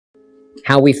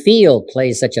How we feel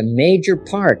plays such a major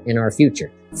part in our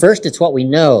future. First, it's what we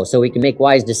know so we can make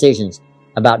wise decisions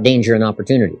about danger and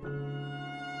opportunity.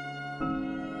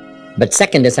 But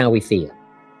second is how we feel.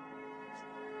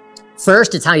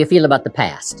 First, it's how you feel about the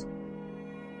past.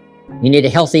 You need a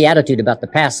healthy attitude about the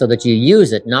past so that you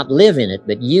use it, not live in it,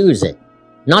 but use it.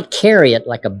 Not carry it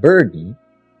like a burden,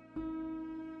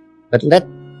 but let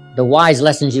the wise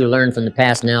lessons you learned from the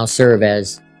past now serve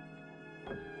as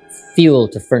fuel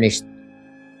to furnish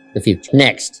the future.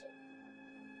 Next,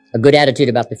 a good attitude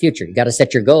about the future. You got to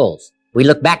set your goals. We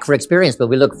look back for experience, but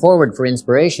we look forward for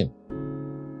inspiration.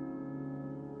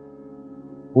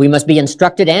 We must be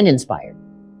instructed and inspired.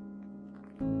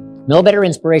 No better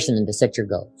inspiration than to set your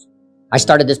goals. I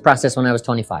started this process when I was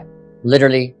 25.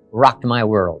 Literally rocked my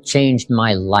world, changed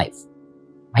my life.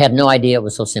 I had no idea it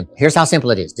was so simple. Here's how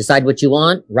simple it is. Decide what you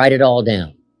want, write it all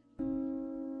down.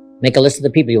 Make a list of the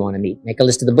people you want to meet. Make a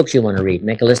list of the books you want to read.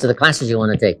 Make a list of the classes you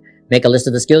want to take. Make a list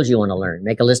of the skills you want to learn.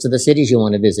 Make a list of the cities you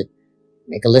want to visit.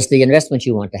 Make a list of the investments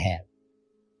you want to have.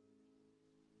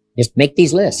 Just make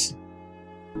these lists.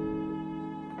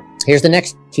 Here's the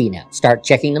next key now. Start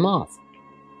checking them off.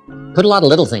 Put a lot of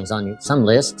little things on some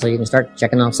list so you can start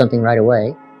checking off something right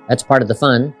away. That's part of the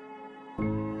fun.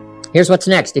 Here's what's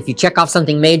next. If you check off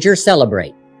something major,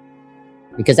 celebrate.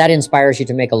 Because that inspires you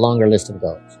to make a longer list of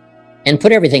goals. And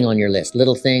put everything on your list.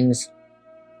 Little things,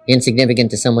 insignificant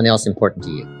to someone else, important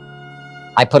to you.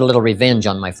 I put a little revenge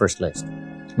on my first list.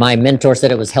 My mentor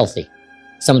said it was healthy.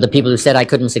 Some of the people who said I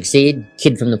couldn't succeed,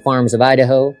 kid from the farms of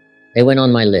Idaho, they went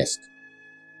on my list.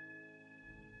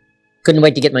 Couldn't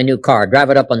wait to get my new car, drive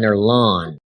it up on their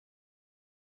lawn.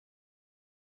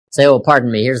 Say, oh,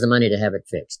 pardon me, here's the money to have it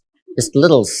fixed. Just a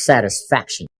little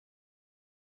satisfaction.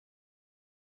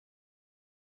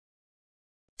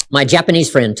 My Japanese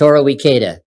friend, Toro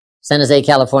Ikeda, San Jose,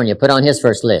 California, put on his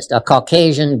first list, a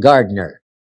Caucasian gardener.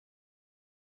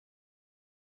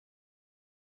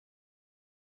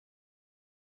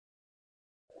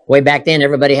 Way back then,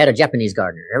 everybody had a Japanese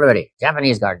gardener. Everybody,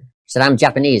 Japanese gardener. He said, I'm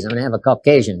Japanese, I'm going to have a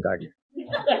Caucasian gardener.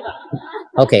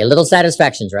 Okay, little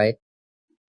satisfactions, right?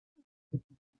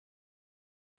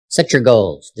 Set your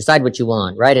goals. Decide what you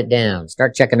want. Write it down.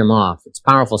 Start checking them off. It's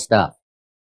powerful stuff.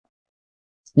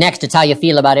 Next, it's how you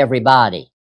feel about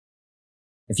everybody.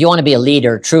 If you want to be a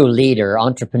leader, true leader,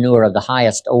 entrepreneur of the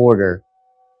highest order,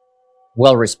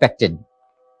 well-respected,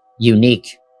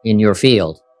 unique in your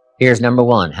field, here's number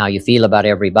one, how you feel about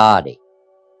everybody.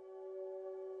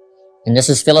 And this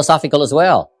is philosophical as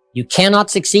well. You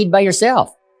cannot succeed by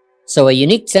yourself. So a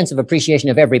unique sense of appreciation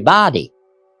of everybody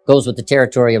goes with the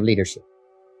territory of leadership.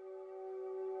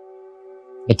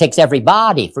 It takes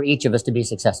everybody for each of us to be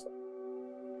successful.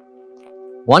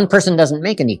 One person doesn't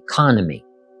make an economy.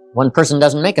 One person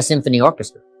doesn't make a symphony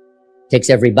orchestra. It takes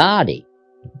everybody.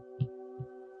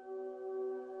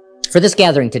 For this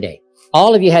gathering today,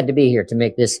 all of you had to be here to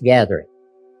make this gathering.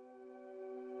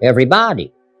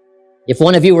 Everybody. If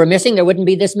one of you were missing, there wouldn't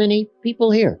be this many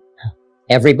people here.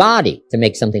 Everybody to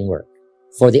make something work.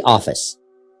 For the office.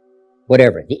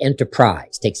 Whatever. The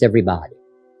enterprise takes everybody.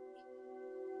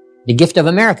 The gift of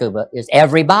America is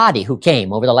everybody who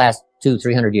came over the last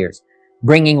 200-300 years,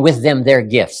 bringing with them their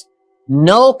gifts.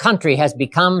 No country has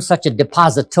become such a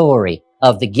depository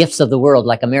of the gifts of the world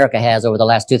like America has over the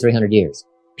last 200-300 years.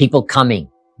 People coming,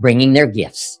 bringing their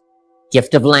gifts.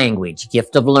 Gift of language,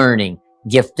 gift of learning,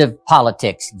 gift of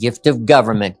politics, gift of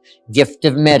government, gift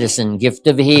of medicine, gift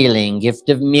of healing, gift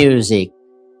of music,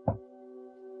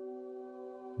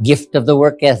 gift of the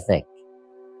work ethic.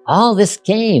 All this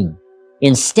came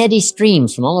in steady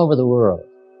streams from all over the world,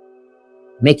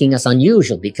 making us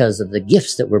unusual because of the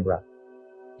gifts that were brought.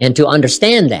 And to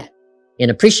understand that and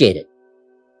appreciate it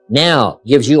now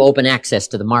gives you open access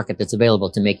to the market that's available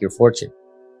to make your fortune.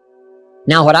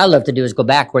 Now what I love to do is go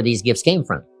back where these gifts came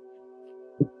from.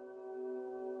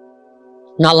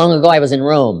 Not long ago I was in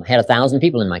Rome, had 1,000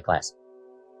 people in my class.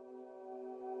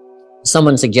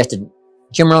 Someone suggested,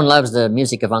 Jim Rohn loves the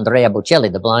music of Andrea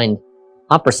Bocelli, the blind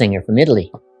opera singer from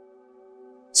Italy.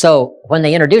 So when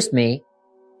they introduced me,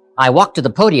 I walked to the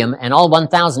podium and all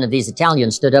 1,000 of these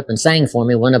Italians stood up and sang for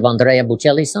me one of Andrea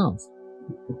Bocelli's songs.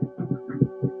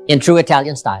 In true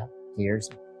Italian style. Here's.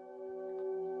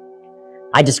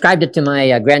 I described it to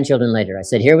my grandchildren later. I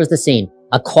said, here was the scene.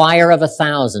 A choir of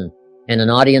 1,000 and an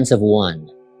audience of 1.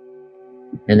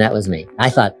 And that was me. I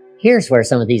thought, here's where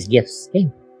some of these gifts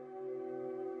came from.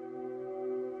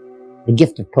 The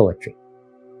gift of poetry.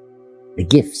 The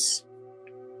gifts.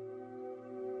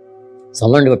 So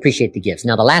learn to appreciate the gifts.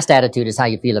 Now, the last attitude is how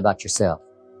you feel about yourself.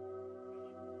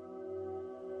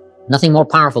 Nothing more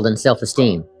powerful than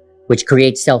self-esteem, which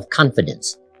creates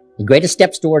self-confidence. The greatest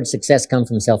steps towards success come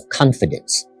from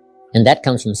self-confidence. And that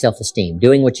comes from self-esteem,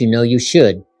 doing what you know you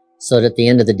should so that at the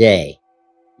end of the day,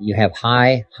 you have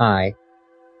high, high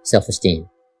self-esteem.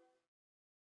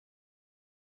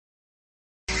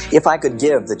 If I could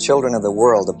give the children of the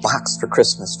world a box for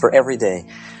Christmas for every day,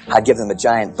 I'd give them a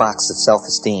giant box of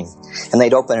self-esteem. And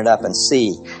they'd open it up and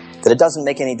see that it doesn't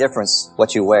make any difference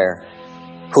what you wear,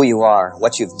 who you are,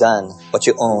 what you've done, what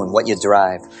you own, what you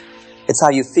drive. It's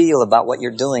how you feel about what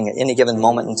you're doing at any given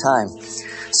moment in time.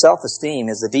 Self-esteem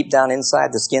is the deep down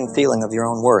inside the skin feeling of your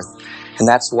own worth. And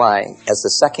that's why, as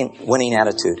the second winning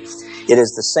attitude, it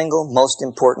is the single most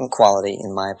important quality,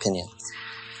 in my opinion.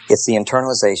 It's the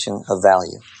internalization of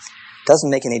value.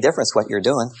 Doesn't make any difference what you're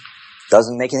doing.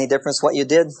 Doesn't make any difference what you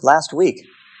did last week.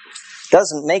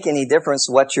 Doesn't make any difference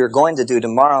what you're going to do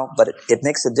tomorrow, but it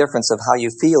makes a difference of how you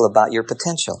feel about your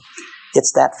potential.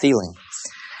 It's that feeling.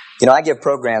 You know, I give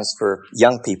programs for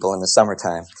young people in the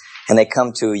summertime, and they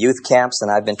come to youth camps, and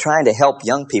I've been trying to help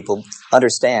young people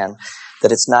understand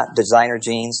that it's not designer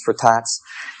jeans for tots,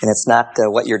 and it's not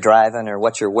what you're driving or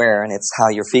what you're wearing, it's how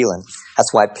you're feeling.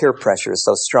 That's why peer pressure is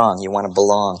so strong. You want to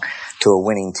belong to a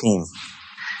winning team.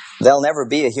 There'll never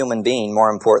be a human being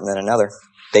more important than another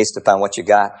based upon what you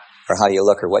got or how you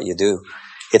look or what you do.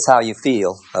 It's how you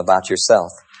feel about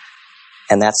yourself.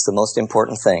 And that's the most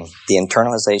important thing, the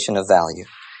internalization of value,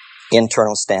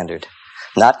 internal standard.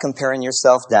 Not comparing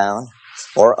yourself down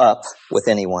or up with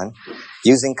anyone,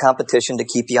 using competition to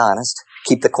keep you honest,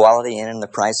 keep the quality in and the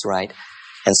price right,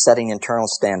 and setting internal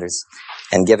standards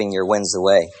and giving your wins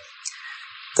away.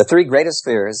 The three greatest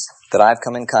fears that I've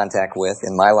come in contact with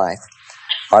in my life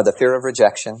are the fear of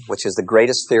rejection, which is the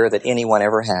greatest fear that anyone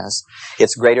ever has.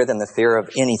 It's greater than the fear of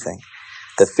anything.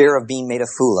 The fear of being made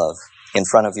a fool of in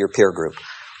front of your peer group.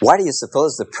 Why do you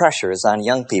suppose the pressure is on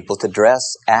young people to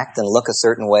dress, act, and look a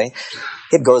certain way?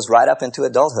 It goes right up into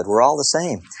adulthood. We're all the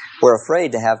same. We're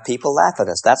afraid to have people laugh at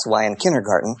us. That's why in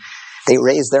kindergarten, they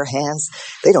raise their hands.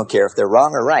 They don't care if they're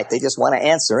wrong or right. They just want to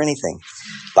answer anything.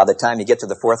 By the time you get to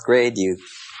the 4th grade, you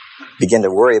begin to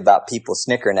worry about people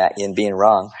snickering at you and being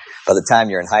wrong. By the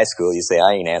time you're in high school, you say,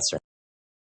 I ain't answering.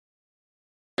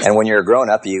 And when you're a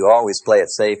grown-up, you always play it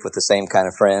safe with the same kind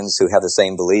of friends who have the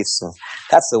same beliefs, and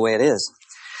that's the way it is.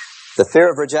 The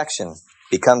fear of rejection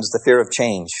becomes the fear of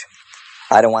change.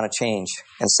 I don't want to change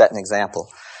and set an example.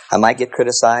 I might get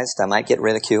criticized, I might get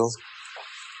ridiculed,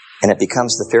 and it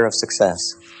becomes the fear of success.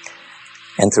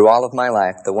 And through all of my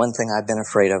life, the one thing I've been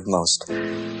afraid of most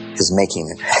is making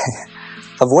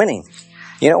it, of winning.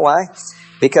 You know why?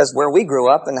 Because where we grew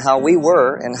up and how we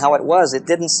were and how it was, it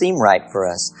didn't seem right for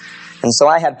us. And so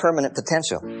I had permanent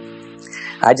potential.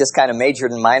 I just kind of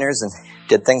majored in minors and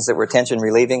did things that were tension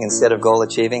relieving instead of goal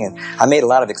achieving. And I made a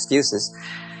lot of excuses.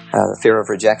 The fear of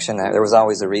rejection, there was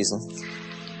always a reason.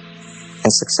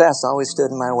 And success always stood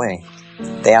in my way.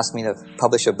 They asked me to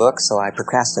publish a book, so I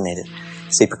procrastinated.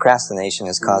 See, procrastination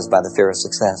is caused by the fear of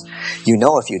success. You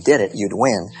know if you did it, you'd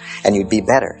win, and you'd be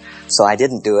better. So I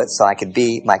didn't do it so I could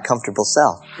be my comfortable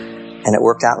self. And it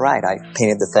worked out right. I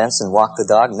painted the fence and walked the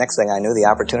dog. Next thing I knew, the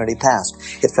opportunity passed.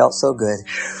 It felt so good.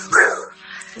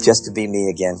 Whew, just to be me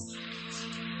again.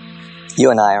 You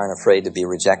and I aren't afraid to be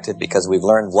rejected because we've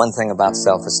learned one thing about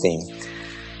self-esteem.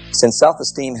 Since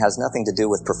self-esteem has nothing to do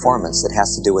with performance, it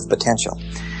has to do with potential.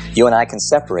 You and I can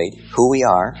separate who we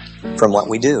are from what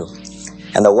we do.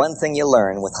 And the one thing you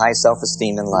learn with high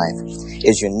self-esteem in life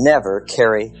is you never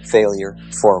carry failure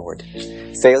forward.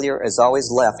 Failure is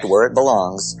always left where it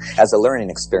belongs as a learning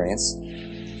experience,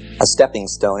 a stepping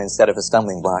stone instead of a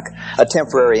stumbling block, a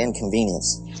temporary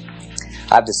inconvenience.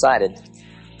 I've decided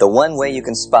the one way you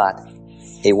can spot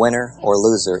a winner or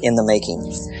loser in the making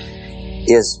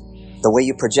is the way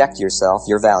you project yourself,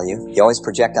 your value. You always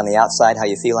project on the outside how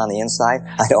you feel on the inside.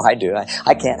 I know I do.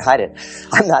 I can't hide it.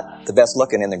 I'm not the best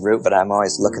looking in the group, but I'm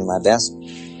always looking my best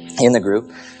in the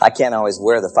group. I can't always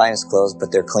wear the finest clothes,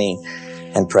 but they're clean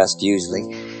and pressed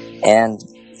usually. And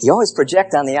you always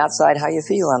project on the outside how you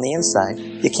feel on the inside.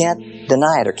 You can't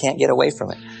deny it or can't get away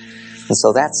from it. And so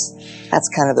that's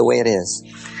kind of the way it is.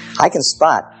 I can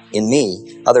spot in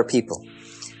me other people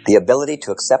the ability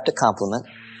to accept a compliment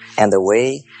and the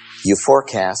way you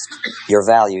forecast your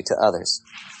value to others.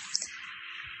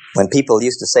 When people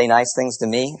used to say nice things to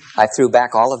me, I threw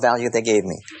back all the value they gave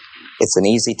me. It's an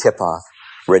easy tip-off.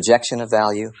 Rejection of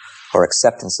value or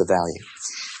acceptance of value.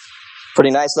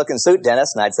 Pretty nice looking suit,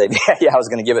 Dennis. And I'd say, yeah, I was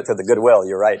going to give it to the Goodwill.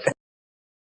 You're right.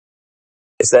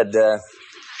 They said,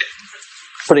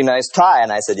 pretty nice tie.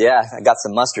 And I said, yeah, I got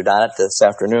some mustard on it this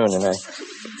afternoon. And they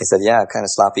said, yeah, kind of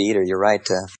sloppy eater. You're right.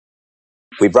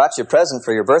 We brought you a present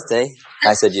for your birthday.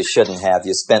 I said, you shouldn't have.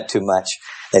 You spent too much.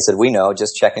 They said, we know,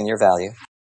 just checking your value.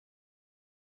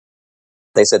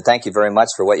 They said, "Thank you very much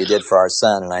for what you did for our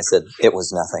son." And I said, "It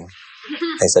was nothing."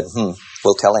 They said,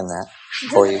 "We'll tell him that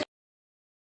for you.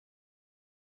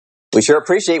 We sure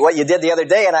appreciate what you did the other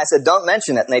day." And I said, "Don't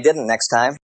mention it." And they didn't next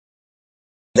time.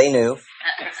 They knew.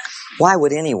 Why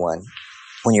would anyone,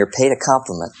 when you're paid a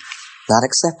compliment, not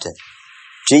accept it?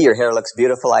 "Gee, your hair looks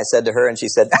beautiful," I said to her, and she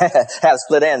said, "Have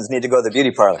split ends, need to go to the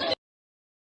beauty parlor."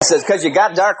 I said, "Because you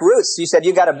got dark roots." She said,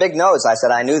 "You got a big nose." I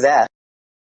said, "I knew that."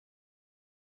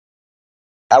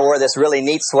 I wore this really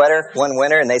neat sweater one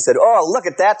winter, and they said, "Oh, look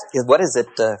at that. What is it,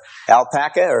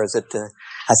 alpaca, or is it..."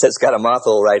 I said, "It's got a moth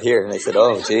hole right here." And they said,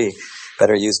 "Oh, gee,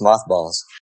 better use mothballs."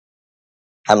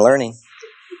 I'm learning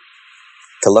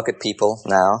to look at people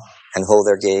now and hold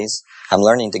their gaze. I'm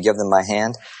learning to give them my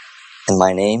hand and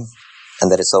my name,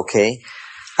 and that it's okay.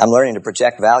 I'm learning to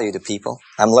project value to people.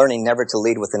 I'm learning never to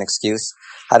lead with an excuse.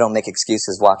 I don't make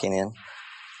excuses walking in.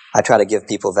 I try to give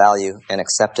people value and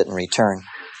accept it in return.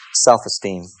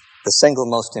 Self-esteem, the single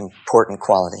most important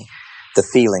quality, the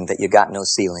feeling that you got no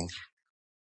ceiling.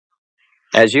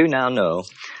 As you now know,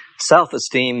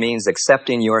 self-esteem means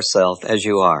accepting yourself as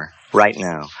you are, right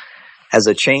now, as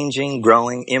a changing,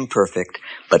 growing, imperfect,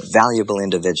 but valuable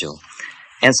individual.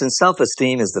 And since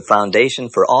self-esteem is the foundation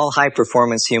for all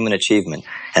high-performance human achievement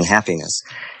and happiness,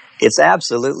 it's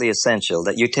absolutely essential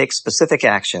that you take specific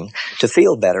action to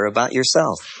feel better about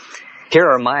yourself. Here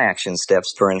are my action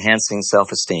steps for enhancing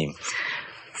self-esteem.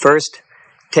 First,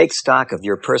 take stock of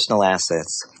your personal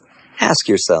assets. Ask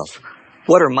yourself,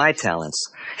 what are my talents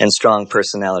and strong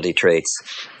personality traits?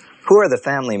 Who are the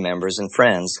family members and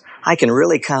friends I can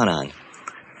really count on?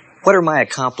 What are my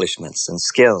accomplishments and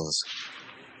skills?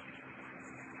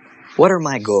 What are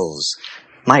my goals,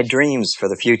 my dreams for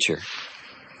the future?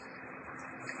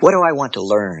 What do I want to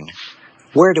learn?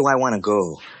 Where do I want to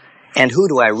go? And who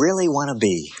do I really want to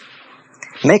be?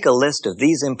 Make a list of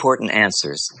these important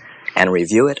answers and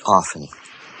review it often.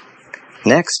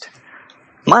 Next,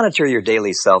 monitor your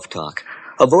daily self-talk.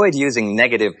 Avoid using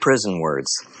negative prison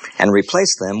words and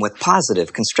replace them with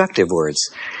positive, constructive words.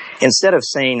 Instead of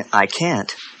saying, "I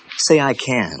can't," say, "I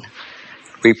can."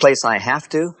 Replace "I have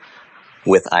to"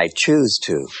 with "I choose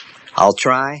to." "I'll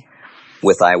try"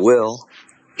 with "I will."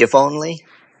 "If only"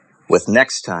 with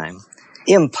 "next time."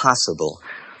 "Impossible"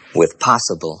 with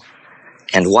 "possible."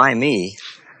 And "why me"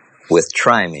 with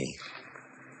 "try me."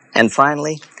 And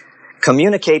finally,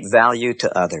 communicate value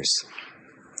to others.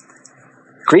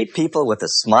 Greet people with a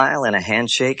smile and a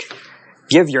handshake.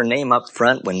 Give your name up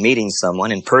front when meeting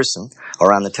someone in person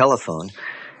or on the telephone.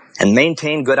 And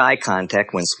maintain good eye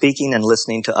contact when speaking and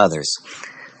listening to others.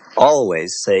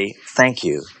 Always say thank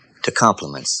you to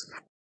compliments.